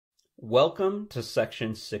Welcome to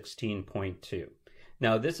section 16.2.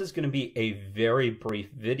 Now this is going to be a very brief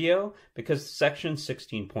video because section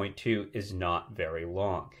 16.2 is not very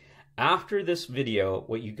long. After this video,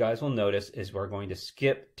 what you guys will notice is we're going to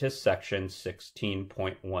skip to section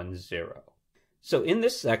 16.10. So in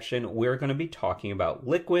this section, we're going to be talking about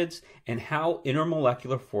liquids and how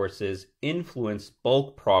intermolecular forces influence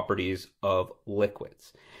bulk properties of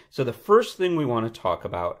liquids. So the first thing we want to talk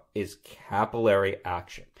about is capillary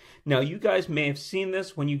action. Now you guys may have seen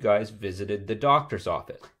this when you guys visited the doctor's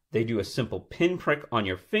office. They do a simple pinprick on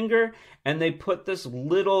your finger and they put this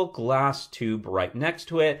little glass tube right next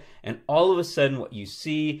to it, and all of a sudden what you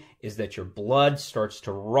see is that your blood starts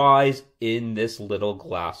to rise in this little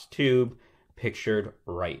glass tube pictured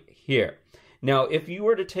right here. Now, if you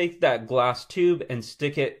were to take that glass tube and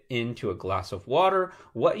stick it into a glass of water,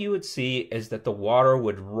 what you would see is that the water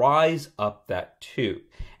would rise up that tube.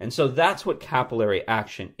 And so that's what capillary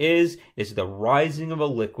action is the rising of a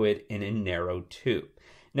liquid in a narrow tube.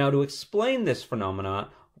 Now, to explain this phenomena,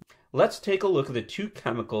 let's take a look at the two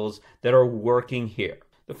chemicals that are working here.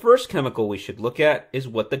 The first chemical we should look at is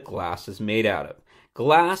what the glass is made out of.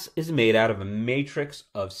 Glass is made out of a matrix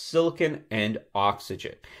of silicon and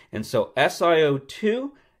oxygen. And so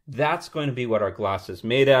SiO2, that's going to be what our glass is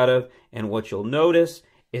made out of. And what you'll notice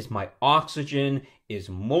is my oxygen is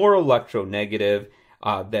more electronegative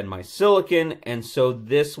than my silicon. And so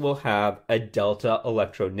this will have a delta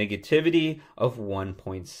electronegativity of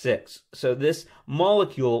 1.6. So this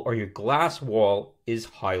molecule, or your glass wall, is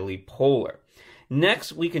highly polar.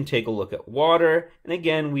 Next, we can take a look at water, and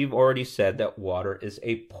again, we've already said that water is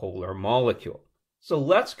a polar molecule. So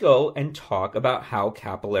let's go and talk about how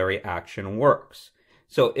capillary action works.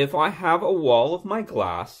 So if I have a wall of my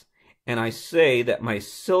glass, and I say that my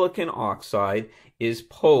silicon oxide is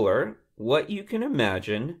polar, what you can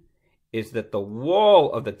imagine is that the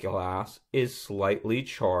wall of the glass is slightly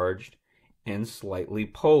charged and slightly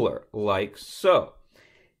polar, like so.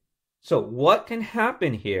 So what can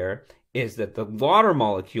happen here is that the water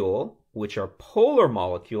molecule, which are polar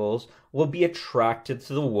molecules, will be attracted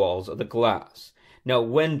to the walls of the glass. Now,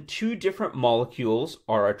 when two different molecules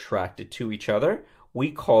are attracted to each other,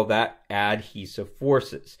 we call that adhesive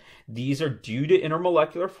forces. These are due to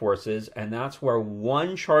intermolecular forces, and that's where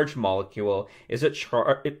one charged molecule is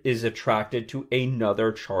attracted to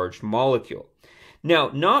another charged molecule.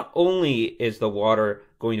 Now, not only is the water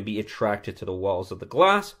going to be attracted to the walls of the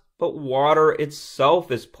glass, but water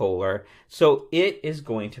itself is polar, so it is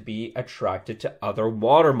going to be attracted to other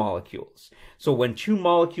water molecules. So when two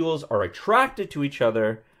molecules are attracted to each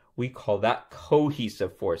other, we call that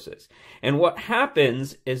cohesive forces. And what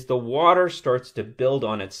happens is the water starts to build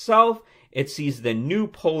on itself, it sees the new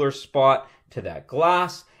polar spot to that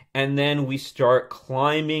glass, and then we start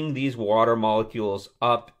climbing these water molecules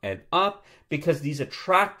up and up, because these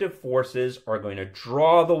attractive forces are going to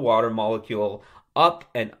draw the water molecule up,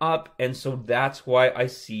 and so that's why I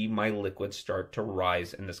see my liquid start to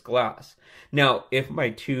rise in this glass. Now, if my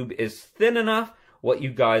tube is thin enough, what you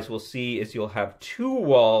guys will see is you'll have two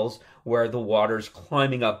walls where the water's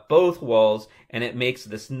climbing up both walls, and it makes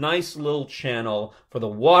this nice little channel for the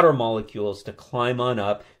water molecules to climb on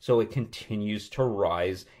up, so it continues to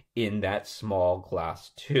rise in that small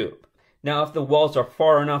glass tube. Now, if the walls are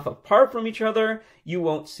far enough apart from each other, you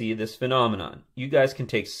won't see this phenomenon. You guys can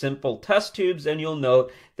take simple test tubes and you'll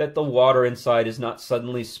note that the water inside is not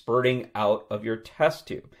suddenly spurting out of your test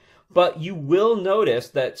tube. But you will notice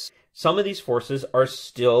that some of these forces are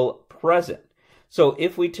still present. So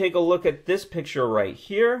if we take a look at this picture right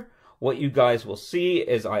here, what you guys will see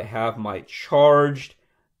is I have my charged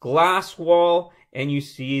glass wall, and you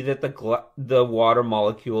see that the water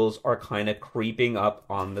molecules are kind of creeping up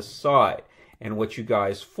on the side. And what you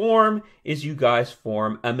guys form is you guys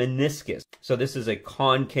form a meniscus. So this is a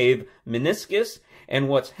concave meniscus, and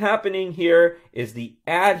what's happening here is the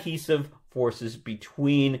adhesive forces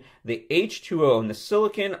between the H2O and the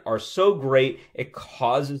silicon are so great it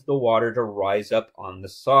causes the water to rise up on the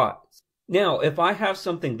sides. Now, if I have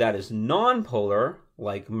something that is nonpolar,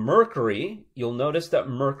 like mercury, you'll notice that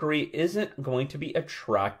mercury isn't going to be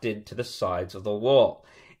attracted to the sides of the wall.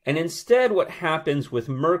 And instead, what happens with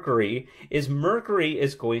mercury is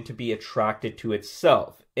going to be attracted to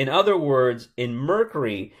itself. In other words, in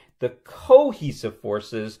mercury, the cohesive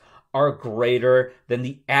forces are greater than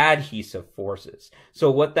the adhesive forces. So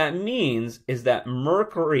what that means is that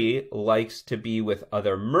mercury likes to be with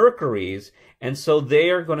other mercuries, and so they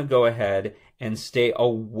are going to go ahead and stay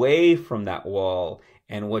away from that wall.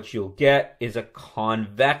 And what you'll get is a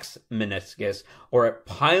convex meniscus, or it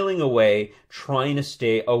piling away, trying to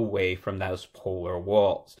stay away from those polar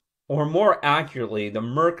walls. Or more accurately, the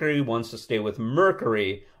mercury wants to stay with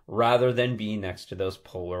mercury rather than be next to those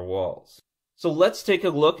polar walls. So let's take a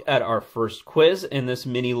look at our first quiz in this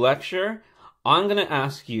mini lecture. I'm going to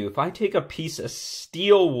ask you, if I take a piece of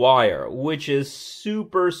steel wire, which is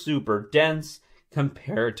super, super dense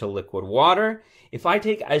compared to liquid water, if I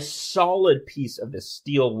take a solid piece of this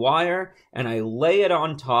steel wire and I lay it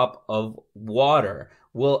on top of water,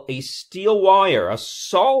 will a steel wire, a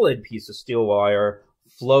solid piece of steel wire,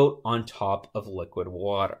 float on top of liquid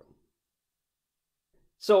water?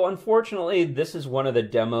 So unfortunately, this is one of the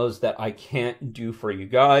demos that I can't do for you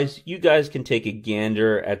guys. You guys can take a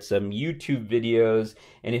gander at some YouTube videos,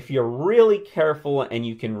 and if you're really careful and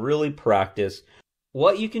you can really practice,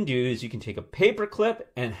 what you can do is you can take a paper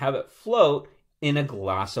clip and have it float in a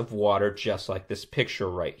glass of water, just like this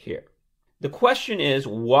picture right here. The question is,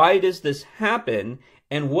 why does this happen,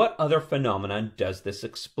 and what other phenomenon does this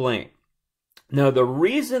explain? Now, the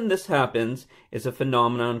reason this happens is a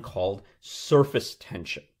phenomenon called surface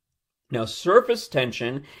tension. Now, surface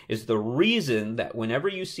tension is the reason that whenever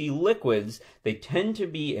you see liquids, they tend to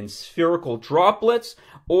be in spherical droplets,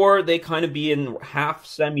 or they kind of be in half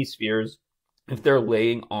semispheres if they're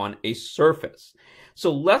laying on a surface. So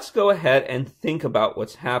let's go ahead and think about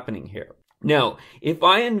what's happening here. Now, if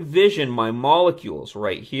I envision my molecules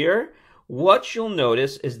right here, what you'll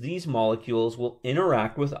notice is these molecules will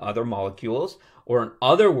interact with other molecules, or in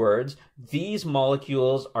other words, these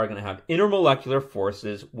molecules are going to have intermolecular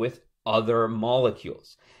forces with other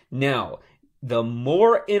molecules. Now, the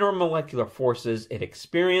more intermolecular forces it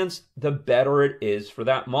experiences, the better it is for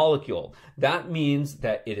that molecule. That means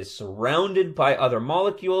that it is surrounded by other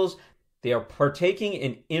molecules. They are partaking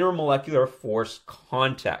in intermolecular force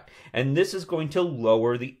contact, and this is going to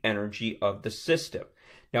lower the energy of the system.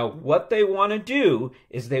 Now, what they want to do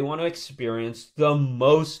is they want to experience the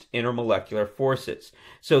most intermolecular forces.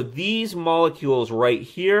 So these molecules right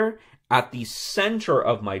here at the center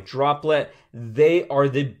of my droplet, they are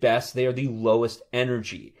the best, they are the lowest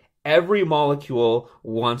energy. Every molecule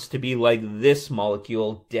wants to be like this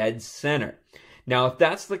molecule, dead center. Now, if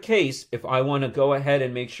that's the case, if I want to go ahead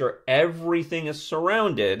and make sure everything is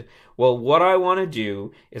surrounded, well, what I want to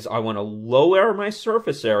do is I want to lower my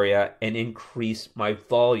surface area and increase my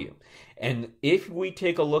volume. And if we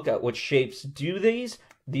take a look at what shapes do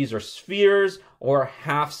these are spheres or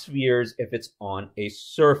half spheres if it's on a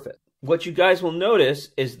surface. What you guys will notice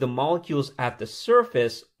is the molecules at the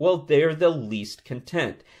surface, well, they're the least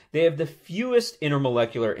content. They have the fewest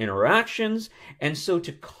intermolecular interactions, and so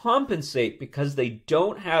to compensate, because they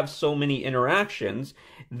don't have so many interactions,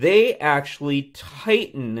 they actually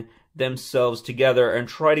tighten themselves together and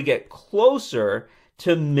try to get closer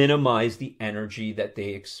to minimize the energy that they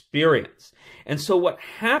experience. And so what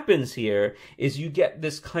happens here is you get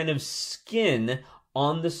this kind of skin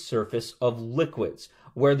on the surface of liquids,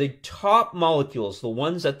 where the top molecules, the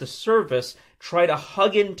ones at the surface, try to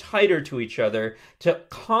hug in tighter to each other to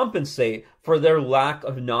compensate for their lack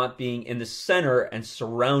of not being in the center and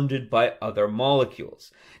surrounded by other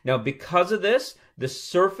molecules. Now, because of this, the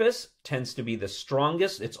surface tends to be the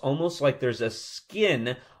strongest. It's almost like there's a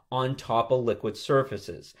skin on top of liquid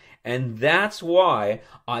surfaces. And that's why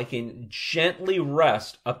I can gently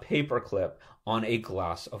rest a paperclip on a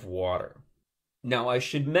glass of water. Now, I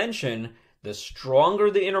should mention, the stronger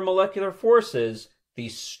the intermolecular forces, the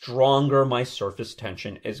stronger my surface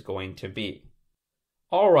tension is going to be.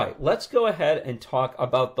 All right, let's go ahead and talk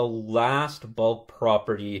about the last bulk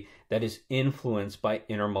property that is influenced by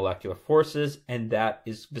intermolecular forces, and that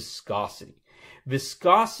is viscosity.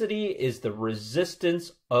 Viscosity is the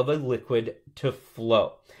resistance of a liquid to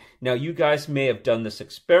flow. Now, you guys may have done this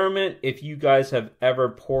experiment if you guys have ever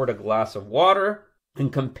poured a glass of water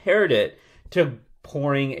and compared it to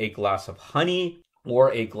pouring a glass of honey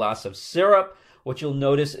or a glass of syrup. What you'll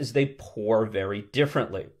notice is they pour very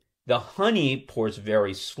differently. The honey pours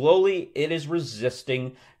very slowly. It is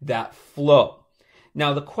resisting that flow.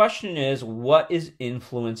 Now, the question is, what is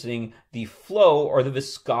influencing the flow or the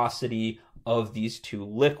viscosity of these two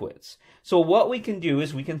liquids? So what we can do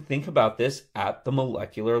is we can think about this at the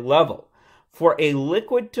molecular level. For a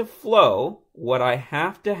liquid to flow, what I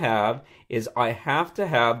have to have is I have to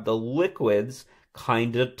have the liquids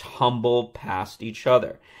kind of tumble past each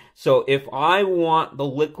other. So if I want the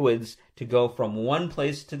liquids to go from one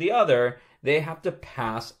place to the other, they have to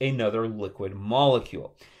pass another liquid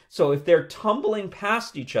molecule. So if they're tumbling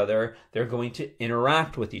past each other, they're going to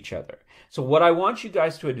interact with each other. So what I want you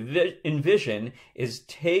guys to envision is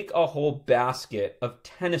take a whole basket of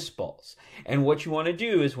tennis balls. And what you want to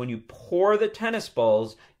do is when you pour the tennis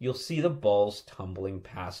balls, you'll see the balls tumbling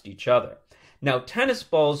past each other. Now, tennis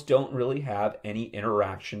balls don't really have any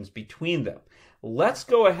interactions between them. Let's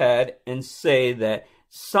go ahead and say that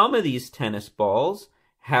some of these tennis balls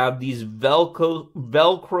have these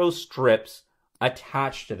Velcro strips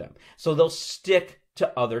attached to them. So they'll stick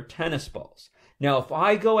to other tennis balls. Now, if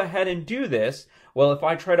I go ahead and do this, well, if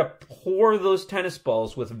I try to pour those tennis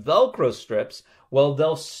balls with Velcro strips, well,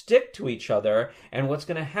 they'll stick to each other, and what's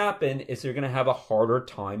going to happen is they're going to have a harder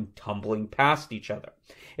time tumbling past each other.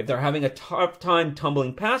 If they're having a tough time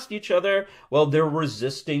tumbling past each other, well, they're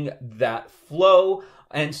resisting that flow,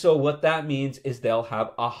 and so what that means is they'll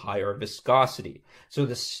have a higher viscosity. So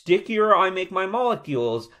the stickier I make my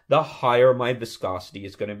molecules, the higher my viscosity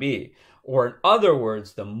is going to be. Or in other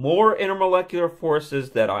words, the more intermolecular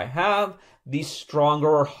forces that I have, the stronger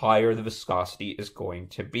or higher the viscosity is going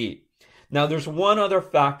to be. Now, there's one other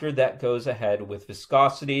factor that goes ahead with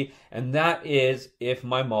viscosity, and that is if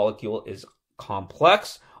my molecule is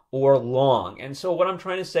complex or long. And so what I'm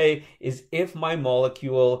trying to say is if my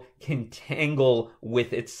molecule can tangle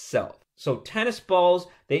with itself. So tennis balls,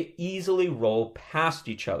 they easily roll past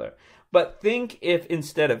each other. But think if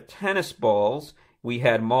instead of tennis balls, we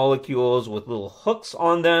had molecules with little hooks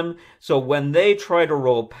on them, so when they try to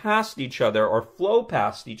roll past each other or flow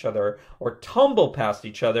past each other or tumble past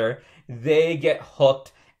each other, they get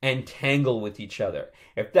hooked and tangle with each other.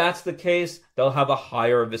 If that's the case, they'll have a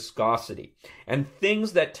higher viscosity. And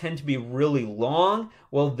things that tend to be really long,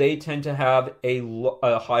 well, they tend to have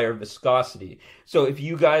a higher viscosity. So if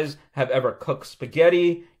you guys have ever cooked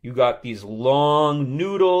spaghetti, you got these long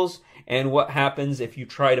noodles, and what happens if you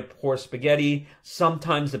try to pour spaghetti?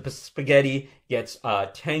 Sometimes the spaghetti gets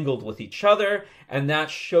tangled with each other, and that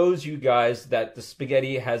shows you guys that the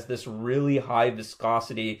spaghetti has this really high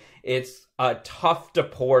viscosity. It's tough to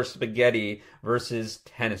pour spaghetti versus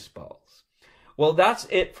tennis balls. Well, that's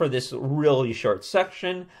it for this really short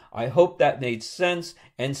section. I hope that made sense,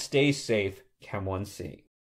 and stay safe, Chem 1C.